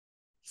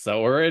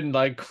So we're in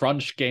like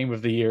crunch game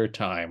of the year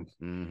time,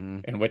 Mm-hmm.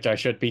 in which I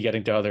should be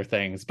getting to other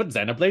things. But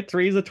Xenoblade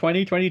 3 is a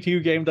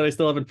 2022 game that I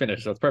still haven't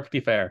finished, so it's perfectly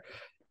fair.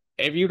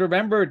 If you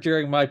remember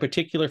during my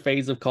particular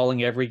phase of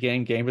calling every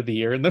game of the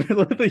year in the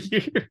middle of the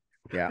year,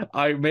 Yeah.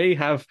 I may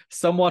have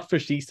somewhat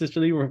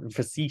facetiously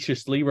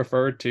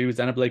referred to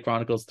Xenoblade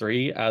Chronicles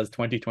 3 as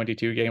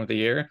 2022 game of the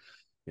year.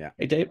 Yeah.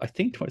 Hey Dave, I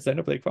think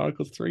Xenoblade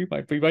Chronicles 3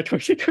 might be my Oh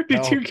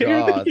 2022 game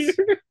of the God. year.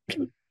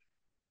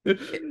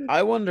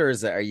 I wonder,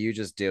 are you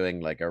just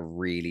doing like a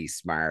really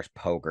smart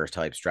poker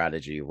type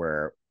strategy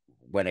where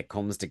when it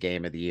comes to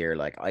game of the year,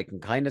 like I can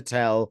kind of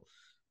tell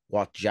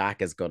what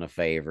Jack is going to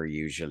favor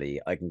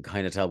usually. I can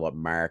kind of tell what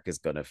Mark is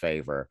going to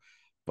favor,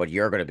 but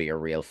you're going to be a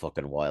real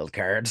fucking wild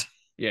card.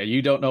 Yeah,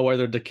 you don't know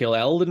whether to kill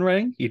Elden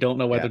Ring. You don't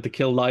know Yeah. whether to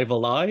kill Live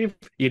Alive.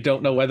 You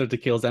don't know whether to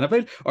kill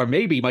Xenoblade. Or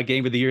maybe my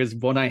game of the year is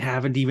one I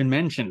haven't even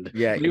mentioned.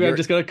 Yeah, Maybe I'm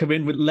just going to come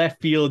in with left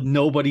field,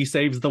 nobody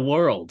saves the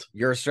world.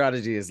 your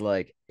strategy is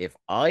like if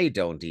I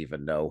don't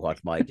even know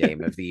what my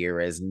game of the year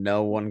is,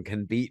 no one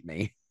can beat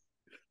me.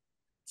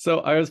 So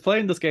I was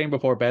playing this game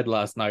before bed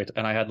last night,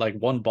 and I had like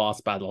one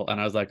boss battle,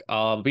 and I was like,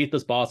 I'll beat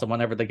this boss, and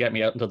whenever they get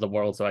me out into the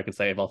world so I can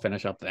save, I'll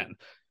finish up then.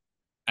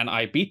 And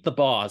I beat the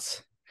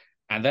boss,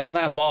 and then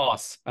that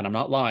boss, and I'm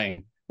not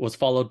lying, was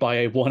followed by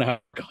a 1 hour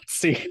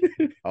cutscene.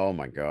 Oh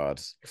my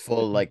god.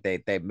 Full like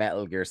they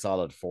Metal Gear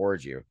Solid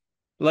forge you.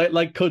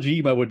 Like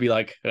Kojima would be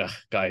like,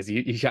 guys,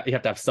 you have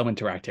to have some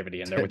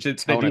interactivity in there, which they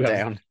Tone do it have.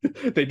 down.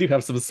 They do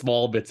have some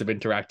small bits of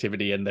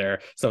interactivity in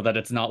there, so that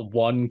it's not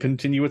one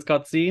continuous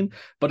cutscene,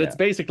 but it's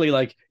Yeah. basically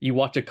like you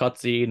watch a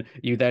cutscene,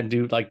 you then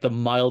do like the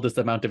mildest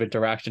amount of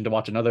interaction to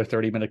watch another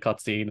 30-minute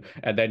cutscene,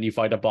 and then you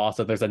fight a boss,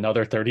 and there's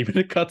another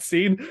 30-minute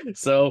cutscene.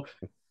 So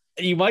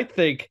you might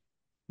think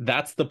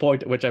that's the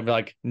point at which I'm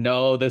like,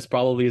 no, this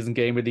probably isn't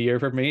game of the year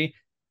for me.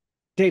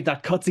 Dave,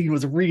 that cutscene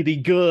was really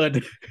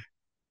good.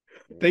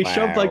 They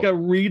shoved like Wow. a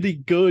really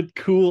good,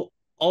 cool,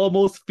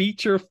 almost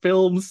feature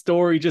film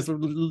story just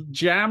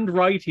jammed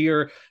right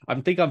here. I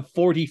think I'm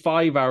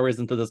 45 hours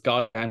into this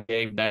goddamn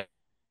game now.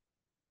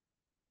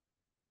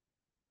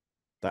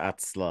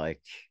 That's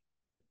like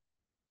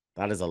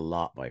that is a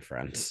lot, my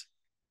friend.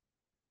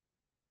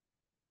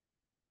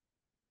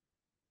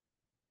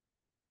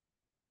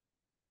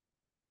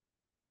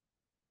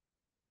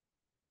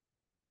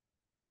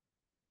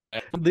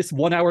 This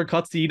 1 hour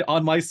cutscene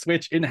on my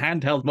Switch in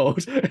handheld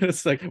mode. And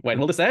it's like, when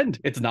will this end?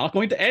 It's not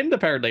going to end,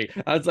 apparently.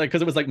 I was like,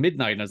 because it was like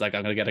midnight, and I was like,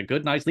 I'm going to get a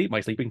good night's sleep.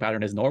 My sleeping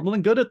pattern is normal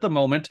and good at the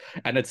moment.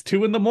 And it's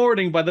 2 in the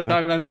morning by the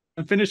time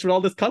I'm finished with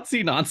all this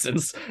cutscene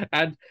nonsense.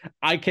 And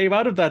I came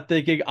out of that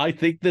thinking, I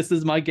think this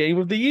is my game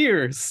of the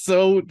year.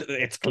 So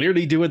it's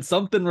clearly doing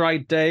something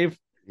right, Dave.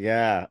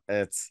 Yeah,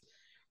 it's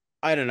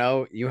I don't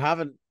know. You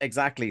haven't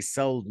exactly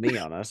sold me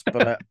on it,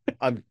 but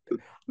I'm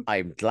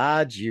I'm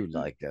glad you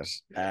liked it.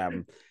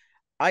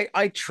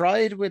 I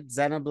tried with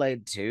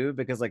Xenoblade 2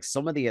 because like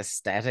some of the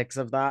aesthetics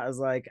of that is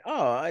like, oh,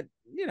 I'd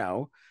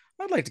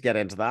like to get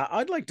into that.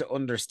 I'd like to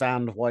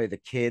understand why the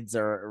kids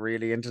are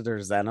really into their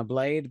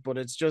Xenoblade, but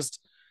it's just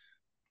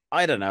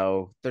I don't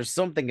know. There's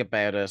something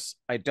about it.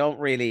 I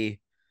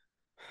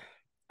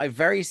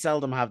very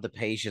seldom have the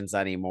patience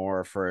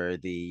anymore for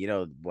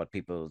what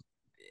people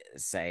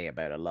say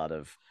about a lot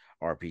of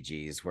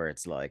RPGs where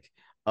it's like,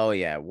 oh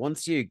yeah,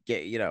 once you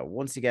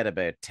get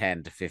about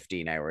 10 to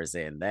 15 hours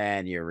in,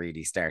 then you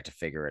really start to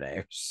figure it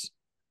out.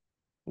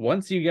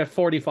 Once you get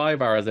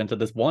 45 hours into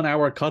this 1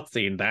 hour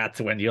cutscene,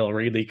 that's when you'll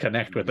really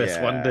connect with this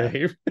one, Yeah.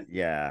 Dave.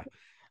 Yeah.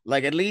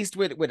 Like at least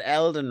with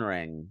Elden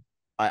Ring,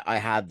 I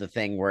had the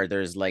thing where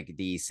there's like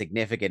the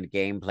significant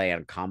gameplay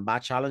and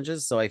combat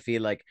challenges. So I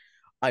feel like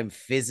I'm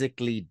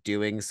physically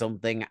doing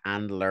something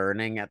and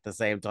learning at the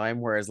same time.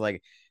 Whereas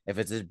like if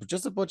it's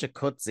just a bunch of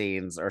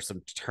cutscenes or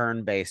some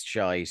turn-based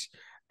shite,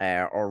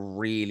 or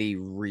really,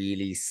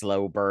 really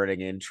slow burning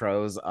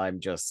intros,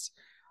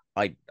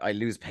 I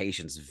lose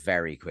patience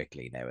very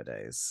quickly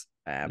nowadays.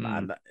 Mm.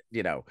 And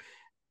you know,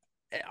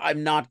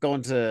 I'm not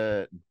going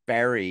to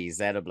bury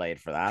Xenoblade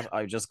for that.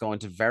 I'm just going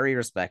to very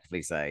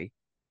respectfully say,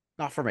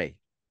 not for me.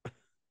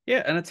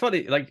 Yeah, and it's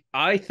funny. Like,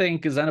 I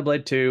think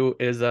Xenoblade 2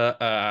 is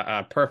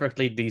a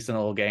perfectly decent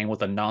little game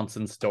with a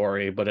nonsense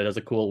story, but it has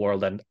a cool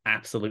world and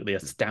absolutely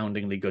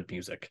astoundingly good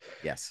music.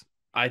 Yes.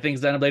 I think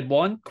Xenoblade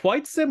 1,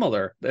 quite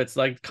similar. It's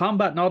like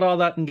combat not all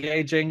that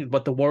engaging,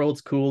 but the world's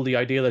cool. The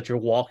idea that you're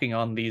walking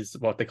on these,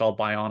 what they call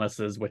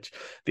bionuses,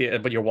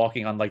 but you're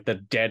walking on like the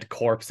dead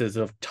corpses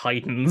of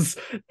titans.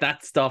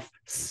 That stuff,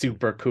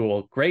 super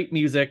cool. Great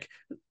music,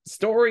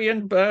 story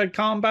and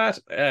combat,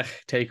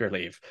 take or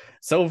leave.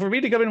 So for me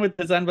to come in with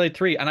the Xenoblade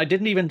 3, and I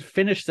didn't even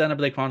finish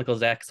Xenoblade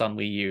Chronicles X on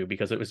Wii U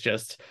because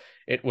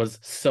it was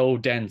so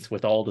dense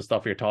with all the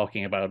stuff you're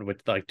talking about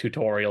with like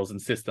tutorials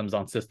and systems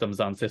on systems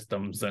on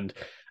systems, and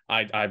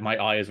my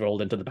eyes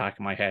rolled into the back of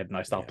my head and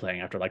I stopped Yeah.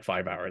 playing after like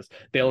 5 hours.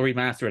 They'll Yeah.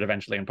 remaster it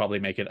eventually and probably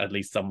make it at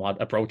least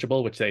somewhat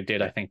approachable, which they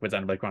did, I Yeah. think, with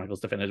Xenoblade Chronicles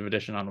Definitive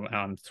Edition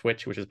on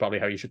Switch, which is probably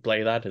how you should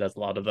play that. It has a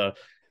lot of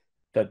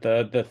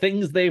the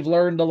things they've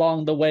learned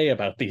along the way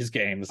about these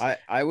games.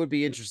 I would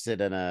be interested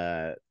in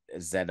a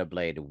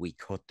Xenoblade we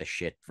cut the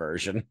shit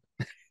version.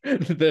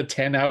 the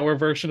 10-hour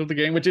version of the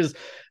game, which is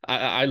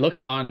I look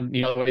on,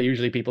 you know,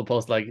 usually people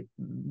post like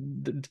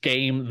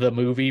the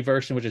movie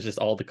version, which is just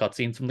all the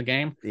cutscenes from the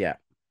game. Yeah.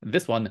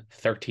 This one,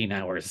 13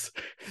 hours.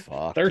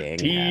 Fucking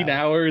 13 hell.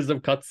 hours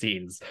of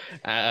cutscenes.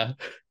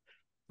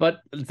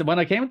 But when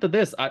I came into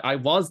this, I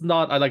was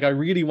not, I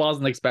really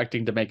wasn't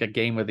expecting to make a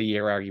game of the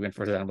year argument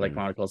for Xenoblade Mm.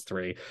 Chronicles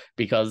 3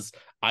 because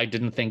I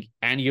didn't think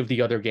any of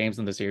the other games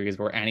in the series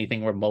were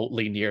anything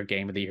remotely near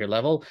game of the year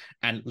level.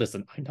 And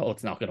listen, I know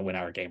it's not going to win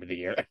our game of the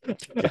year.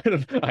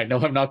 Yeah. I know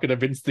I'm not going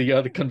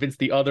to convince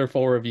the other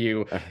four of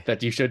you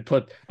that you should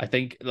put, I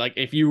think, like,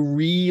 if you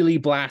really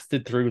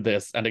blasted through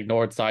this and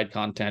ignored side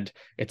content,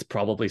 it's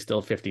probably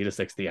still 50 to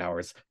 60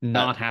 hours. Uh,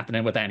 Not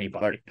happening with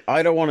anybody. Like,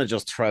 I don't want to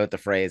just throw out the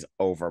phrase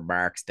over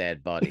Mark's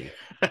dead body,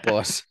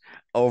 but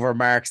over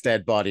Mark's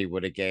dead body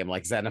would a game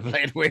like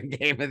Xenoblade win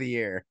Game of the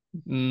Year?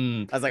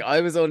 I was like,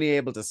 I was only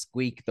able to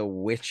squeak The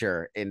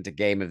Witcher into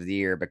Game of the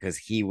Year because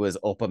he was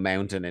up a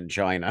mountain in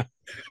China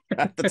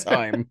at the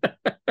time.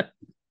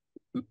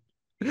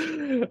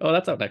 Oh,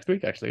 that's out next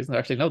week, actually, isn't it?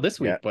 Actually, no, this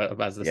week, Yeah, but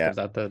as this yeah. comes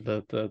out,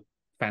 the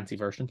fancy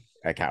version.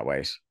 I can't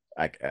wait.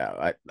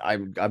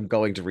 I'm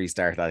going to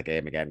restart that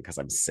game again because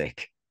I'm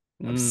sick.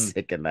 I'm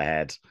sick in the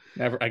head.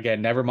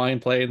 Never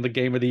mind playing the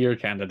game of the year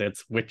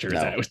candidates. Witcher's No.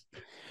 out.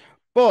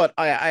 But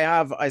I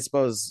have, I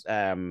suppose,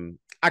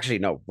 actually,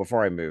 no,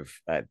 before I move,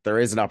 there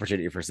is an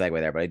opportunity for segue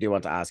there, but I do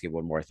want to ask you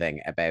one more thing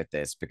about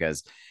this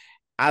because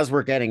as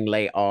we're getting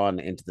late on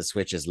into the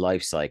Switch's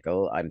life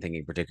cycle, I'm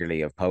thinking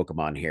particularly of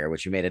Pokemon here,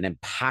 which you made an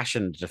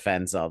impassioned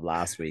defense of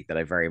last week that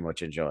I very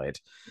much enjoyed.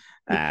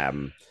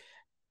 Um,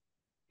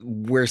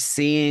 we're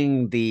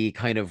seeing the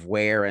kind of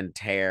wear and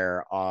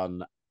tear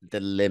on the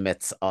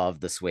limits of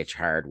the Switch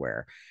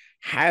hardware.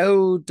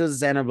 How does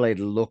Xenoblade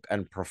look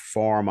and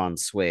perform on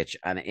Switch?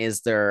 And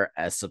is there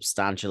a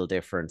substantial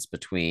difference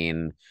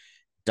between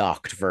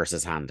docked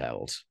versus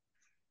handheld?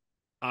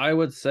 I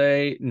would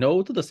say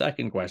no to the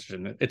second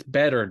question. It's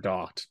better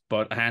docked,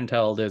 but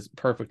handheld is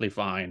perfectly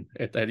fine.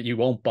 You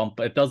won't bump.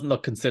 It doesn't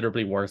look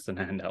considerably worse than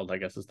handheld, I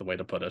guess is the way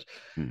to put it.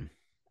 Hmm.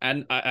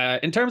 And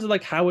in terms of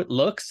like how it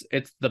looks,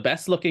 it's the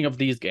best looking of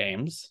these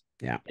games.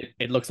 Yeah.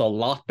 It looks a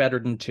lot better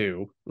than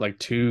 2. Like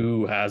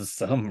 2 has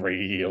some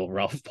real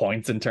rough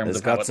points in terms It's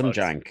of how got it some looks.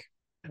 jank.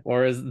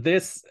 Whereas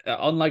this,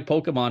 unlike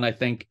Pokemon, I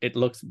think it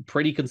looks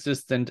pretty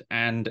consistent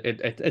and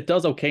it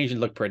does occasionally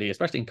look pretty,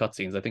 especially in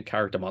cutscenes. I think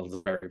character models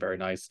are very, very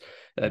nice.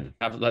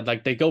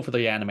 Like they go for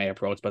the anime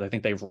approach, but I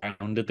think they've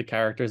rounded the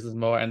characters as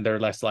more and they're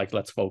less like,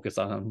 let's focus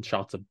on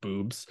shots of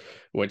boobs,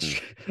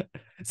 which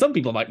some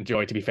people might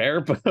enjoy, to be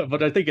fair,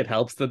 but I think it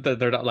helps that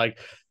they're not like,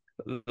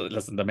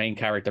 listen, the main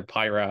character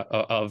Pyra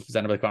of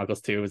Xenoblade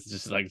Chronicles 2 is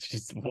just like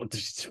she's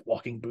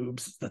walking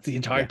boobs. That's the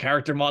entire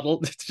character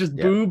model. It's just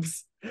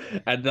boobs.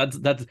 And that's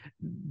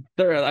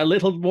they're a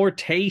little more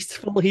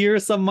tasteful here,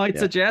 some might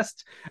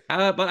suggest.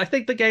 But I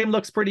think the game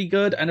looks pretty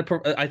good, and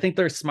I think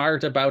they're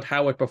smart about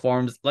how it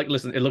performs. Like,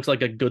 listen, it looks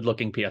like a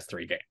good-looking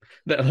PS3 game.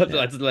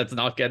 Let's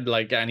not get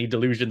like any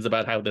delusions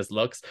about how this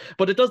looks,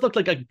 but it does look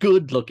like a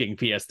good-looking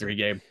PS3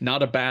 game,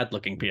 not a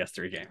bad-looking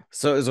PS3 game.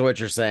 So what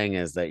you're saying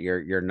is that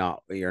you're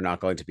not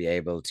going to be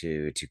able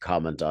to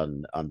comment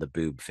on the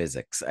boob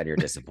physics, and you're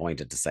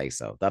disappointed to say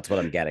so. That's what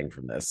I'm getting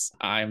from this.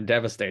 I'm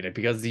devastated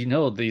because you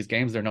know these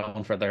games are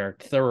known for their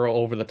thorough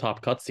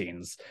over-the-top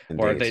cutscenes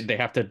where they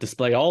have to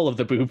display all of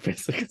the boob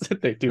physics.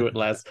 They do it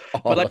less.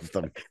 All of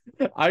them.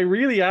 I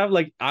really am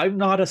like, I'm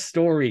not a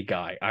story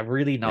guy. I'm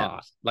really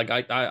not. Like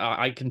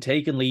I can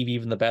take and leave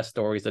even the best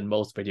stories in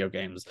most video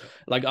games.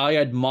 Like I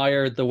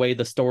admire the way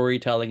the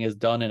storytelling is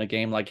done in a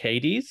game like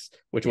Hades,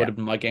 which would have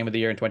been my game of the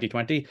year in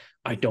 2020.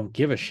 I don't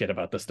give a shit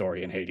about the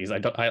story in Hades.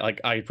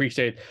 I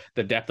appreciate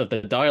the depth of the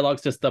dialogue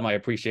system. I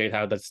appreciate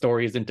how the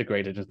story is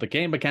integrated into the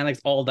game mechanics,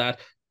 all that.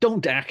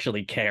 Don't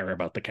actually care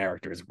about the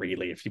characters,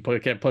 really, if you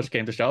push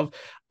game to shove.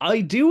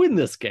 I do in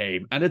this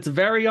game, and it's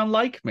very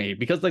unlike me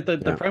because like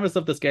the premise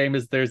of this game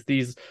is there's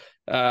these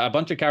a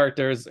bunch of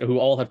characters who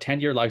all have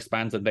 10-year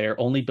lifespans and they're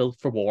only built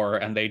for war,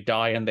 and they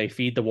die and they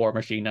feed the war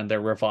machine and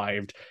they're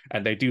revived,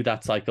 and they do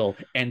that cycle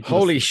endlessly.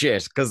 Holy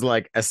shit, because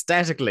like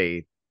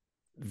aesthetically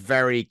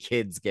very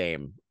kids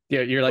game.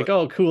 Yeah, you're like,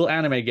 oh, cool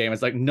anime game.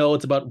 It's like, no,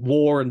 it's about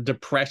war and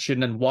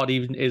depression and what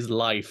even is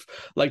life.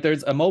 Like,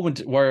 there's a moment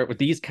where with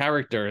these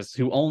characters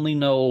who only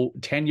know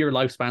 10-year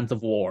lifespans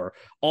of war,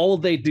 all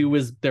they do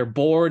is they're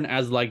born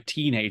as like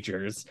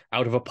teenagers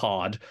out of a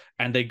pod,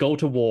 and they go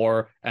to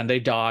war and they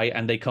die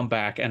and they come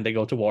back and they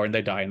go to war and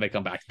they die and they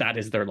come back. That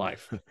is their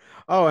life.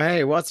 Oh,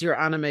 hey, what's your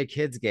anime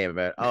kids game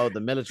about? Oh, the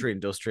military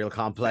industrial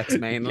complex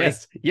mainly.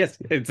 Yes,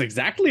 it's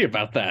exactly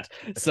about that.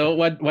 So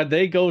when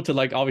they go to,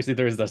 like, obviously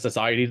there's the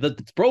society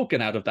that's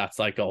broken out of that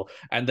cycle,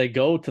 and they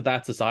go to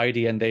that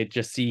society and they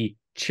just see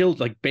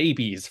children, like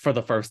babies, for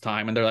the first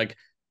time, and they're like,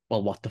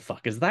 well, what the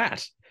fuck is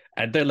that?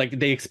 And they're like,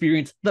 they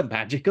experience the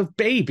magic of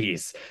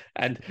babies.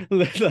 And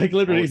like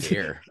literally,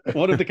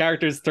 one of the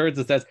characters turns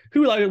and says,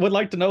 who would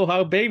like to know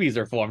how babies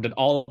are formed? And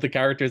all of the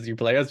characters you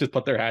play as just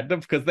put their hand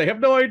up because they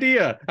have no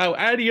idea how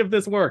any of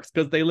this works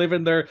because they live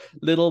in their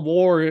little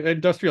war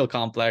industrial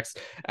complex.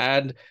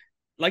 And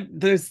like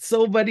there's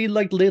so many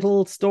like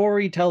little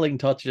storytelling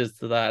touches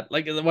to that.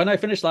 Like when I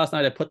finished last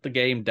night, I put the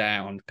game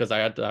down because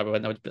I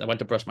went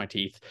to brush my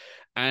teeth,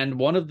 and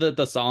one of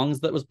the songs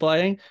that was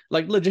playing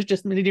like legit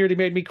just nearly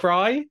made me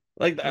cry.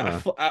 Like Huh.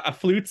 a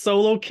flute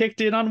solo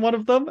kicked in on one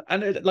of them,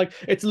 and like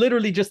it's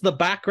literally just the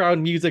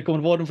background music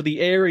on one of the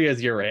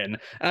areas you're in,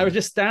 and I was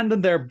just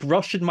standing there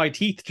brushing my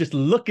teeth, just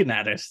looking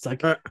at it. It's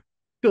like,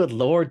 good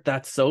Lord,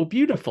 that's so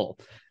beautiful.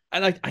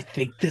 And I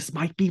think this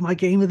might be my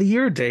game of the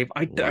year, Dave.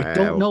 I don't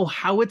Wow. know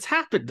how it's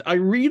happened. I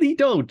really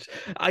don't.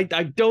 I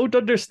don't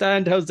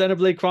understand how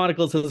Xenoblade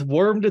Chronicles has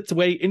wormed its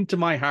way into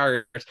my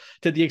heart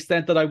to the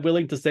extent that I'm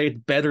willing to say it's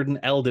better than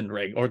Elden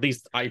Ring, or at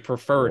least I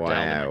prefer it to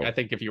Elden Ring. I Wow.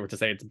 think if you were to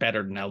say it's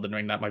better than Elden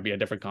Ring, that might be a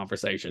different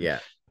conversation. Yeah.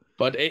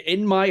 But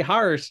in my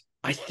heart,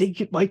 I think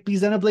it might be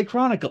Xenoblade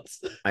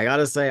Chronicles. I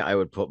gotta say, I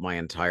would put my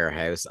entire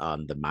house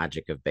on The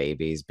Magic of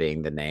Babies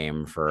being the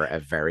name for a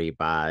very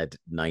bad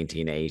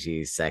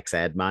 1980s sex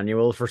ed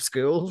manual for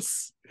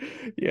schools.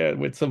 Yeah,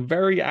 with some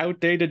very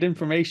outdated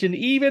information,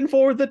 even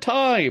for the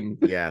time.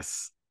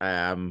 Yes.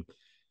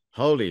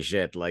 Holy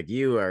shit, like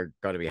you are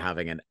going to be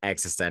having an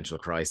existential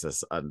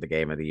crisis on the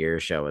Game of the Year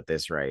show at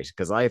this rate.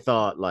 Because I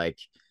thought, like,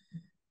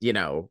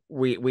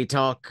 we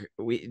talk,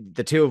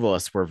 the two of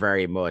us were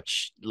very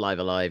much Live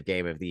Alive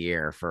Game of the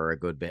Year for a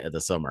good bit of the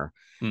summer.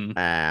 Hmm.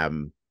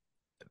 Um,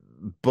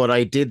 but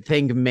I did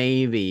think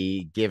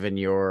maybe, given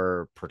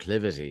your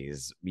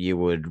proclivities, you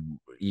would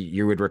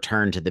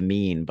return to the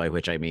mean, by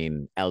which I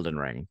mean Elden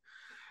Ring,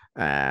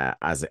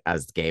 as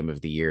game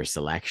of the year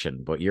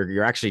selection. But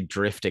you're actually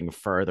drifting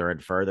further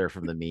and further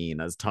from the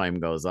mean as time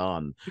goes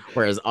on.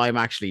 Whereas I'm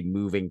actually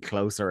moving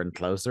closer and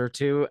closer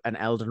to an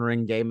Elden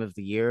Ring game of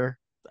the year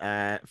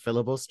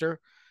filibuster.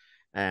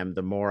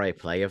 The more I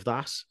play of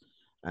that.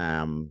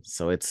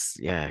 So it's,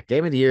 yeah,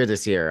 game of the year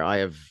this year.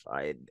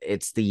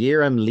 It's the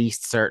year I'm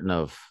least certain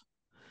of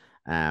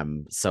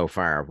so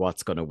far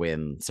what's going to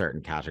win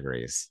certain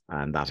categories,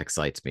 and that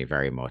excites me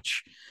very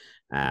much.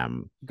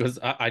 Because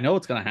I know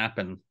it's going to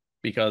happen,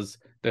 because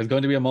there's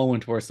going to be a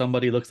moment where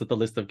somebody looks at the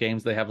list of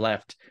games they have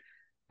left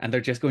and they're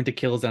just going to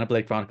kill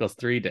Xenoblade Chronicles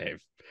 3,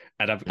 Dave.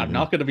 And I'm Mhm.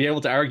 not going to be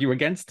able to argue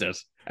against it.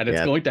 And it's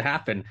Yeah, going to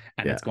happen.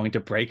 And yeah, it's going to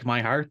break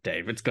my heart,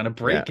 Dave. It's going to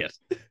yeah, break it.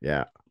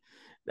 yeah.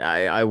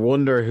 I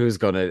wonder who's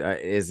gonna.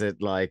 Is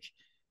it like,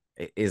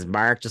 is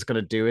Mark just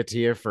gonna do it to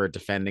you for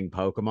defending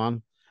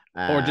Pokemon?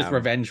 Or just Um,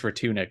 revenge for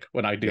Tunic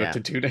when I do it yeah, to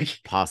Tunic.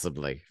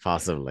 possibly,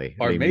 possibly.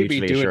 Or The maybe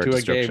mutually do it assured to a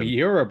game destruction.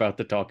 you're about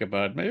to talk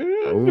about. Who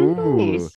Ooh, knows?